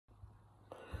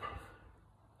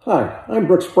Hi, I'm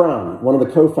Brooks Brown, one of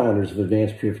the co-founders of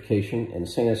Advanced Purification and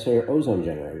Sanitaire Ozone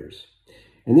Generators.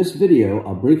 In this video,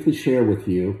 I'll briefly share with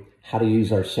you how to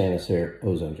use our Sanitaire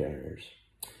Ozone Generators.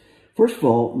 First of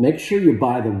all, make sure you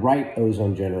buy the right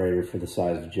ozone generator for the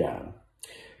size of the job.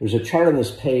 There's a chart on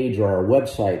this page or our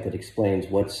website that explains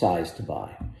what size to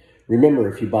buy. Remember,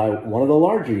 if you buy one of the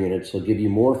larger units, it'll give you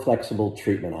more flexible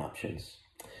treatment options.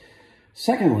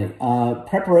 Secondly,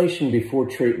 preparation before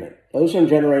treatment. Ozone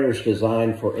generators are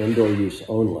designed for indoor use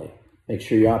only. Make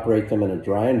sure you operate them in a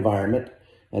dry environment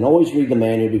and always read the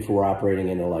manual before operating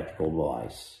an electrical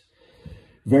device.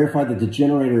 Verify that the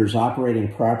generator is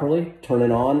operating properly, turn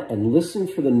it on, and listen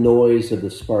for the noise of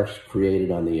the sparks created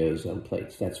on the ozone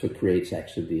plates. That's what creates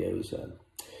actually the ozone.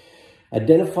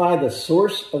 Identify the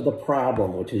source of the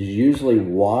problem, which is usually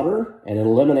water, and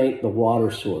eliminate the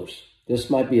water source.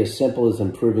 This might be as simple as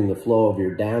improving the flow of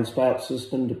your downspout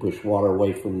system to push water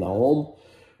away from the home,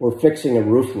 or fixing a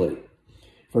roof leak.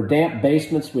 For damp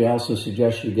basements, we also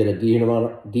suggest you get a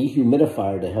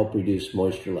dehumidifier to help reduce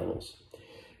moisture levels.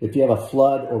 If you have a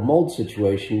flood or mold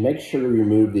situation, make sure to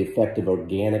remove the effective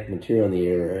organic material in the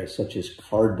area, such as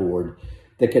cardboard,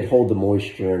 that could hold the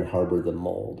moisture and harbor the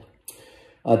mold.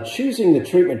 Choosing the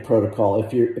treatment protocol,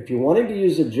 if you're wanting to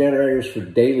use the generators for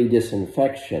daily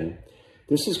disinfection,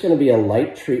 this is going to be a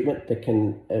light treatment that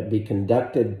can be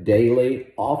conducted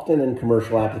daily, often in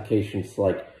commercial applications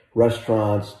like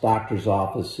restaurants, doctor's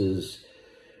offices,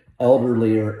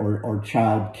 elderly or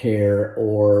child care,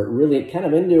 or really kind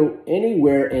of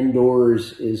anywhere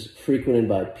indoors is frequented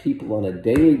by people on a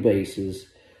daily basis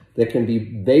that can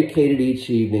be vacated each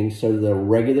evening so that a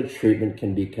regular treatment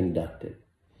can be conducted.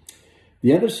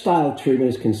 The other style of treatment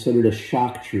is considered a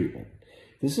shock treatment.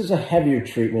 This is a heavier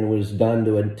treatment which is done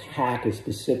to attack a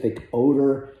specific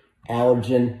odor,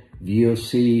 allergen,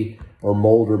 VOC, or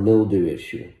mold or mildew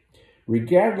issue.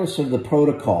 Regardless of the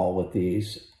protocol with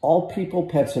these, all people,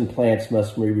 pets, and plants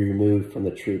must be removed from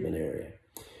the treatment area.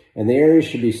 And the area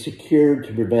should be secured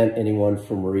to prevent anyone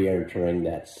from re-entering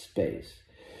that space.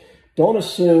 Don't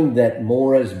assume that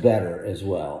more is better as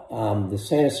well. The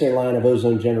Sanitaire line of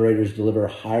ozone generators deliver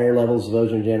higher levels of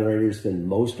ozone generators than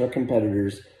most of our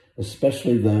competitors,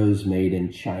 especially those made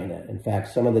in China. In fact,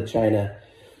 some of the China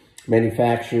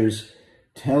manufacturers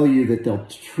tell you that they'll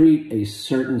treat a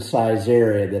certain size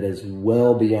area that is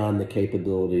well beyond the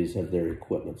capabilities of their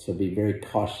equipment. So be very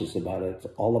cautious about it. It's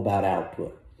all about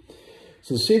output.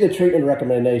 So see the treatment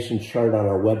recommendation chart on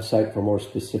our website for more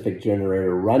specific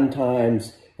generator run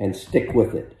times, and stick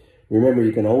with it. Remember,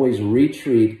 you can always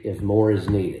retreat if more is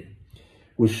needed.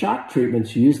 With shock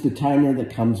treatments, use the timer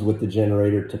that comes with the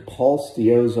generator to pulse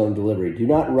the ozone delivery. Do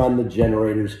not run the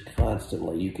generators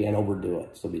constantly. You can't overdo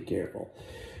it, so be careful.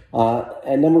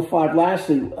 And number 5,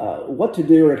 lastly, what to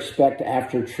do or expect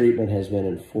after treatment has been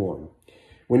informed.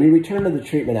 When you return to the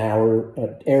treatment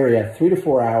area 3 to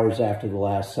 4 hours after the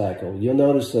last cycle, you'll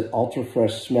notice that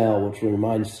ultra-fresh smell, which will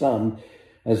remind some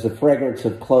as the fragrance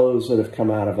of clothes that have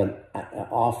come out of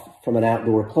from an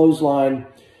outdoor clothesline,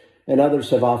 and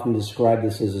others have often described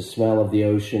this as a smell of the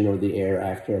ocean or the air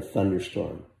after a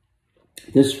thunderstorm.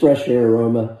 This fresh air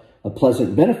aroma, a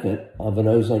pleasant benefit of an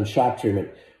ozone shock treatment,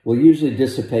 will usually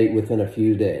dissipate within a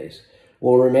few days.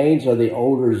 What remains are the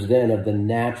odors then of the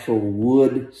natural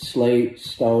wood, slate,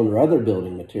 stone, or other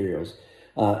building materials.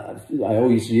 I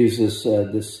always use this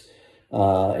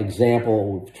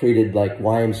example. We've treated like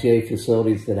YMCA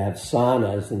facilities that have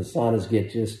saunas, and the saunas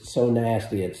get just so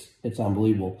nasty, it's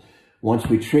unbelievable. Once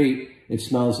we treat, it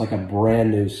smells like a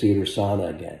brand new cedar sauna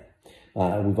again.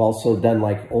 We've also done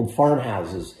like old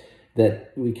farmhouses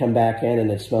that we come back in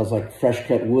and it smells like fresh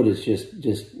cut wood. It's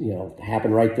just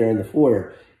happened right there in the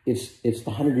foyer. It's the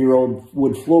 100-year-old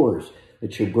wood floors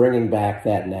that you're bringing back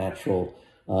that natural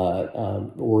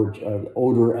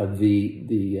odor of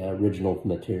the original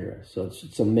material. So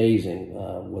it's amazing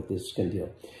what this can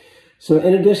do. So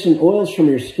in addition, oils from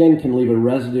your skin can leave a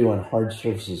residue on hard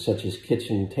surfaces such as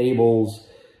kitchen tables,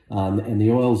 and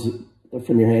the oils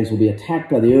from your hands will be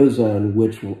attacked by the ozone,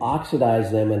 which will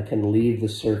oxidize them and can leave the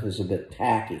surface a bit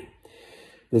tacky.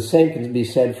 The same can be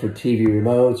said for TV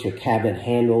remotes or cabinet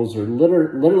handles or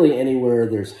literally anywhere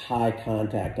there's high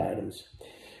contact items.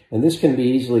 And this can be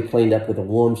easily cleaned up with a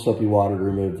warm soapy water to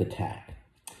remove the tack.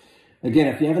 Again,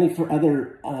 if you have any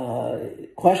other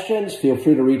questions, feel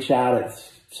free to reach out at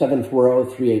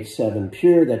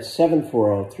 740-387-PURE. That's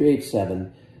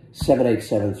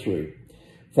 740-387-7873.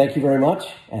 Thank you very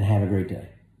much and have a great day.